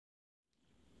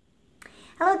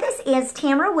Hello, this is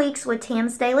Tamera Weeks with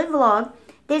Tam's Daily Vlog.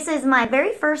 This is my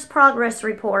very first progress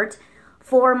report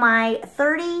for my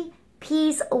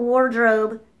 30-piece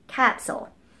wardrobe capsule.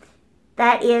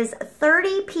 That is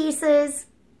 30 pieces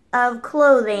of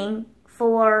clothing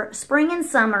for spring and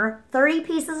summer, 30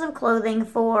 pieces of clothing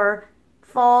for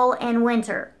fall and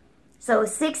winter. So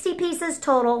 60 pieces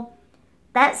total.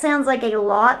 That sounds like a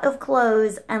lot of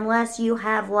clothes unless you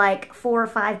have like 4 or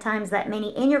 5 times that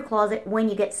many in your closet when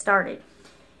you get started.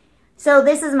 So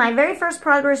this is my very first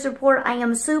progress report. I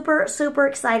am super, super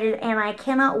excited and I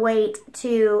cannot wait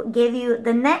to give you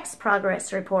the next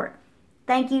progress report.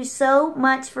 Thank you so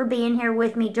much for being here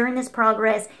with me during this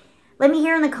progress. Let me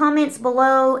hear in the comments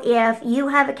below if you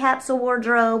have a capsule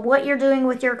wardrobe, what you're doing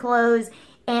with your clothes,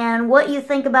 and what you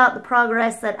think about the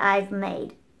progress that I've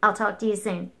made. I'll talk to you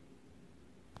soon.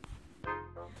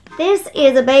 This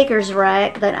is a baker's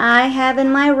rack that I have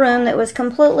in my room that was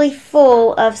completely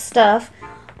full of stuff.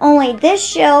 Only this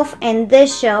shelf and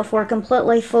this shelf were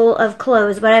completely full of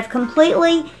clothes, but I've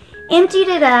completely emptied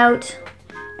it out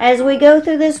as we go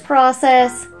through this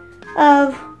process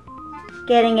of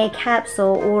getting a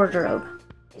capsule wardrobe.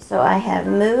 So I have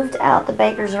moved out the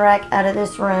baker's rack out of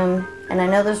this room, and I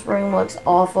know this room looks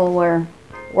awful. We're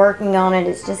working on it.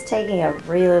 It's just taking a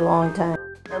really long time.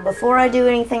 So before I do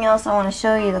anything else, I want to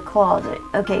show you the closet.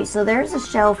 Okay, so there's a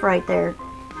shelf right there.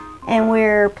 And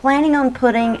we're planning on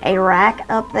putting a rack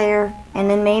up there, and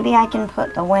then maybe I can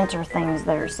put the winter things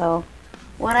there. So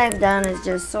what I've done is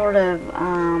just sort of,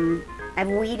 I've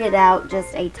weeded out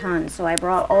just a ton. So I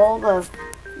brought all the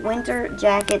winter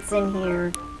jackets in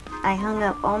here. I hung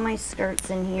up all my skirts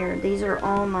in here. These are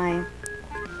all my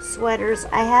sweaters.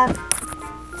 I have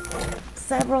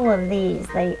several of these.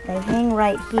 They hang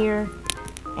right here,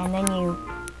 and then you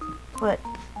put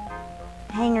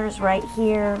hangers right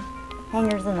here,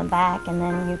 hangers in the back, and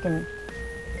then you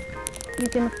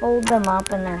can fold them up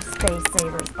and they're space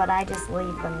savers, but I just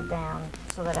leave them down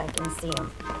so that I can see them.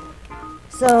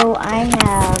 So I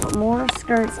have more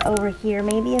skirts over here,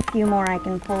 maybe a few more I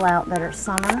can pull out that are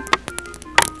summer.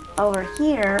 Over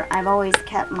here I've always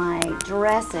kept my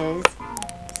dresses,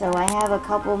 so I have a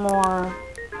couple more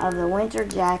of the winter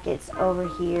jackets over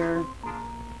here.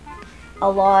 A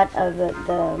lot of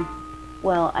the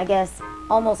well, I guess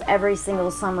almost every single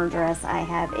summer dress I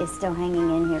have is still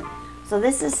hanging in here. So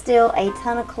this is still a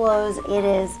ton of clothes. It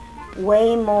is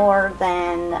way more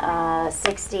than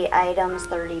 60 items,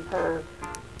 30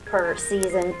 per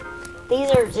season. These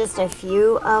are just a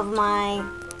few of my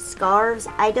scarves.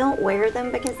 I don't wear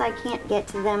them because I can't get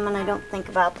to them and I don't think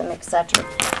about them, etc.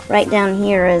 Right down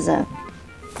here is a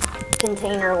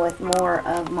container with more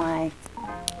of my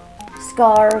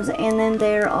scarves, and then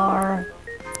there are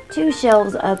 2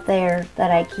 shelves up there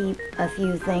that I keep a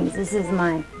few things. This is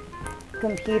my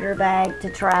computer bag to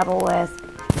travel with.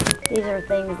 These are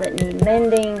things that need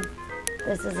mending.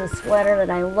 This is a sweater that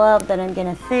I love that I'm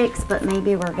going to fix, but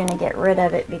maybe we're going to get rid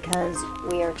of it because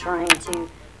we are trying to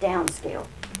downscale.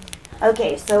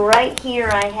 Okay, so right here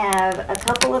I have a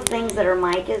couple of things that are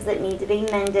Micah's that need to be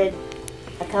mended.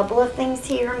 A couple of things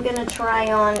here I'm going to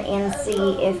try on and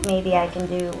see if maybe I can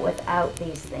do without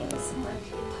these things.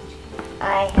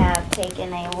 I have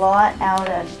taken a lot out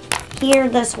of here.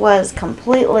 This was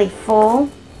completely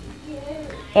full,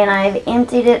 and I've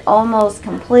emptied it almost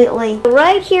completely.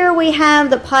 Right here we have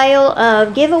the pile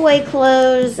of giveaway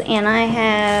clothes, and I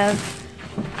have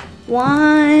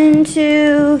 1,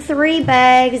 2, 3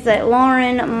 bags that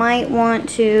Lauren might want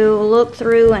to look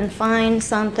through and find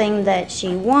something that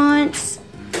she wants.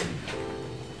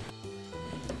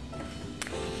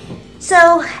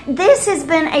 So this has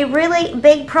been a really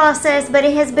big process, but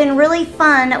it has been really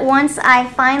fun once I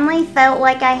finally felt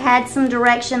like I had some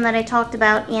direction that I talked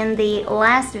about in the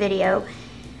last video.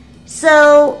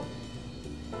 So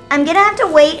I'm gonna have to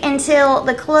wait until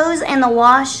the clothes and the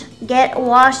wash get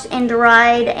washed and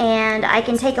dried and I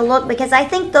can take a look, because I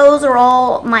think those are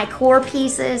all my core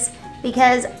pieces,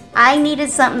 because I needed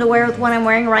something to wear with what I'm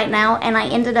wearing right now, and I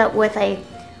ended up with a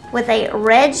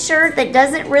red shirt that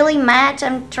doesn't really match.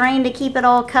 I'm trying to keep it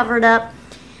all covered up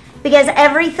because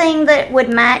everything that would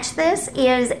match this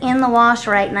is in the wash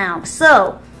right now.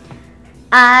 So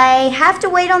I have to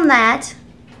wait on that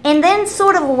and then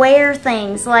sort of wear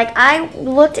things. Like I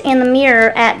looked in the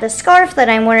mirror at the scarf that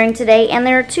I'm wearing today, and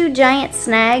there are 2 giant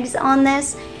snags on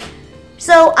this.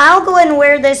 So I'll go ahead and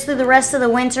wear this through the rest of the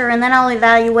winter, and then I'll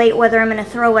evaluate whether I'm going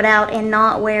to throw it out and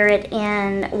not wear it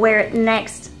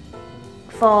next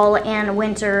fall and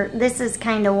winter. This is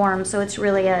kind of warm, so it's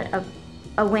really a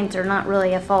winter, not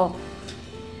really a fall.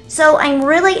 So I'm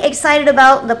really excited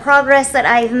about the progress that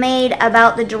I've made,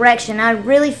 about the direction. I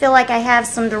really feel like I have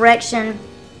some direction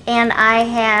and I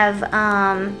have,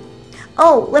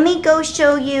 oh, let me go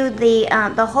show you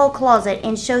the whole closet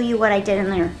and show you what I did in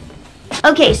there.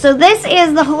 Okay, so this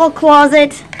is the whole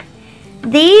closet.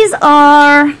 These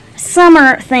are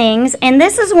summer things, and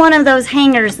this is one of those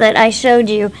hangers that I showed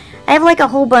you. I have like a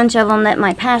whole bunch of them that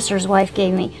my pastor's wife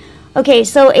gave me. Okay,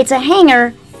 so it's a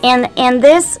hanger, and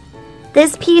this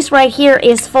piece right here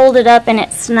is folded up and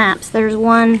it snaps. There's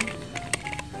one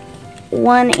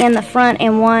in the front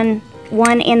and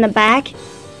one in the back.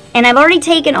 And I've already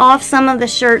taken off some of the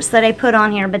shirts that I put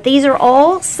on here, but these are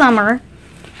all summer.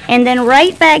 And then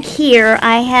right back here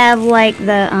I have like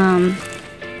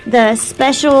the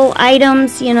special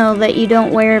items, you know, that you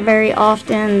don't wear very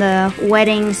often, the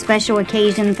wedding special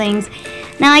occasion things.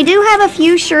 Now I do have a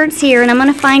few shirts here, and I'm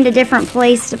going to find a different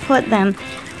place to put them.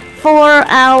 For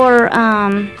our,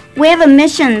 we have a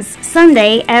missions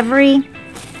Sunday every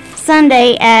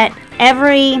Sunday at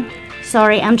every,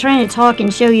 sorry, I'm trying to talk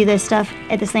and show you this stuff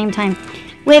at the same time.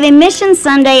 We have a mission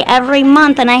Sunday every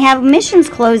month, and I have missions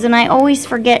clothes, and I always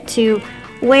forget to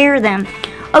wear them.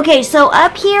 Okay, so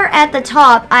up here at the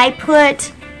top, I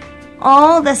put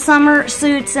all the summer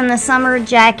suits and the summer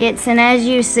jackets, and as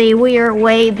you see, we are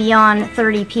way beyond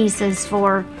 30 pieces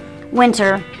for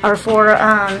winter, or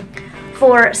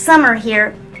for summer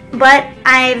here. But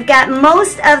I've got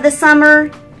most of the summer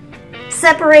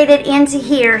separated into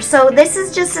here, so this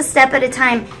is just a step at a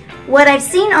time. What I've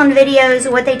seen on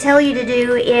videos, what they tell you to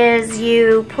do is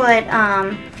you put,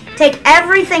 take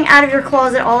everything out of your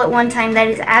closet all at one time. That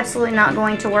is absolutely not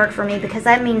going to work for me, because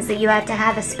that means that you have to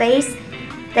have a space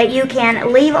that you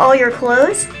can leave all your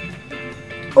clothes,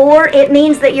 or it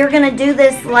means that you're going to do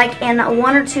this like in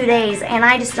 1 or 2 days, and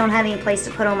I just don't have any place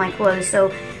to put all my clothes.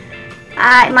 So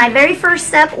my very first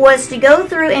step was to go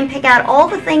through and pick out all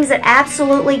the things that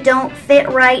absolutely don't fit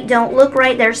right, don't look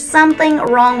right. There's something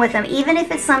wrong with them, even if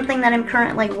it's something that I'm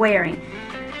currently wearing.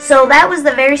 So that was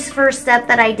the very first step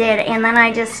that I did, and then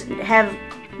I just have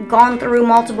gone through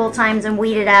multiple times and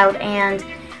weeded out, and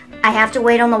I have to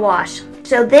wait on the wash.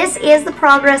 So this is the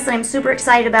progress that I'm super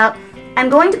excited about. I'm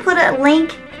going to put a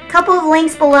couple of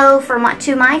links below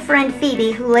to my friend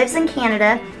Phoebe, who lives in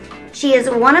Canada. She is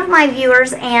one of my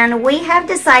viewers, and we have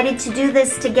decided to do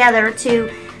this together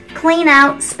to clean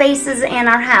out spaces in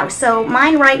our house. So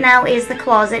mine right now is the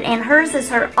closet, and hers is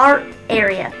her art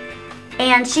area.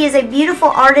 And she is a beautiful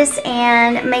artist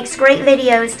and makes great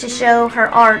videos to show her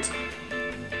art.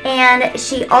 And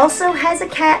she also has a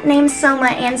cat named Soma,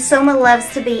 and Soma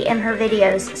loves to be in her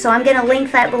videos. So I'm going to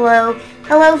link that below.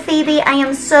 Hello Phoebe, I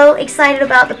am so excited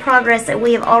about the progress that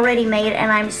we have already made,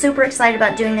 and I'm super excited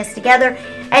about doing this together.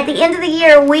 At the end of the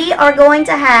year, we are going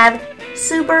to have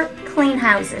super clean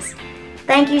houses.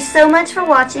 Thank you so much for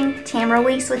watching Tamera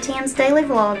Weeks with Tam's Daily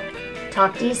Vlog.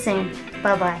 Talk to you soon.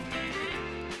 Bye-bye.